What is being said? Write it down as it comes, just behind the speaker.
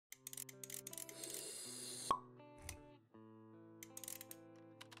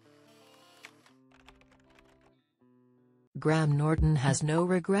Graham Norton has no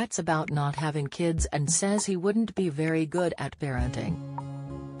regrets about not having kids and says he wouldn't be very good at parenting.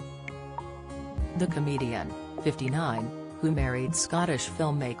 The comedian, 59, who married Scottish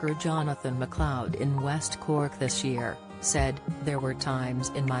filmmaker Jonathan MacLeod in West Cork this year, said, "There were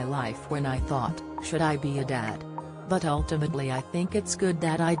times in my life when I thought, should I be a dad? But ultimately I think it's good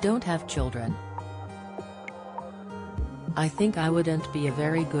that I don't have children. I think I wouldn't be a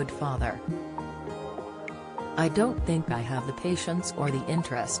very good father. I don't think I have the patience or the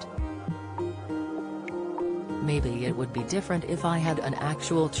interest. Maybe it would be different if I had an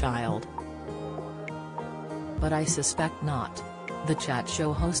actual child. But I suspect not." The chat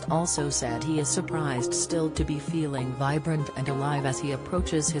show host also said he is surprised still to be feeling vibrant and alive as he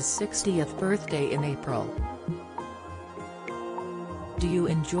approaches his 60th birthday in April. Do you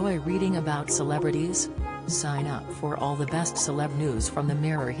enjoy reading about celebrities? Sign up for all the best celeb news from the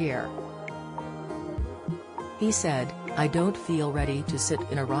Mirror here. He said, "I don't feel ready to sit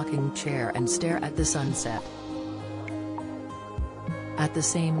in a rocking chair and stare at the sunset. At the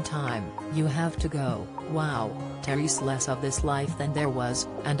same time, you have to go, wow, there's less of this life than there was,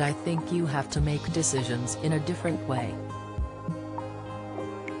 and I think you have to make decisions in a different way."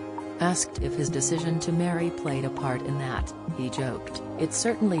 Asked if his decision to marry played a part in that, he joked, "It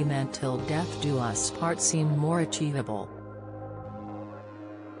certainly meant till death do us part seemed more achievable."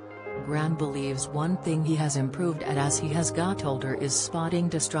 Graham believes one thing he has improved at as he has got older is spotting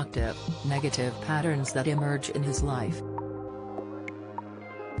destructive, negative patterns that emerge in his life.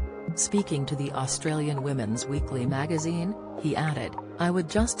 Speaking to the Australian Women's Weekly magazine, he added, "I would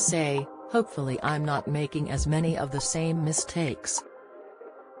just say, hopefully I'm not making as many of the same mistakes.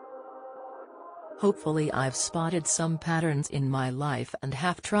 Hopefully I've spotted some patterns in my life and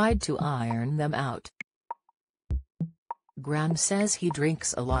have tried to iron them out." Graham says he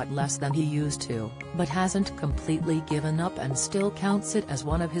drinks a lot less than he used to, but hasn't completely given up and still counts it as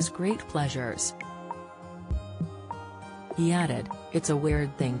one of his great pleasures. He added, "It's a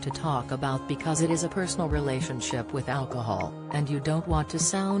weird thing to talk about because it is a personal relationship with alcohol, and you don't want to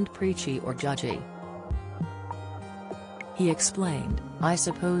sound preachy or judgy." He explained, "I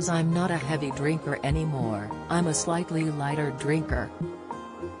suppose I'm not a heavy drinker anymore, I'm a slightly lighter drinker.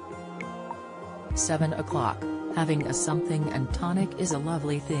 7 o'clock, having a something and tonic is a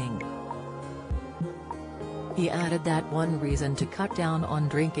lovely thing." He added that one reason to cut down on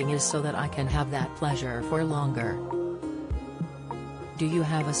drinking is so that I can have that pleasure for longer. Do you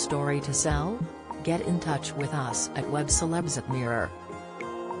have a story to sell? Get in touch with us at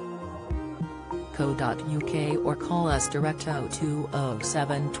webcelebs@mirror.co.uk or call us direct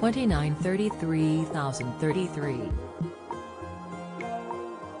 0207 29 33 033.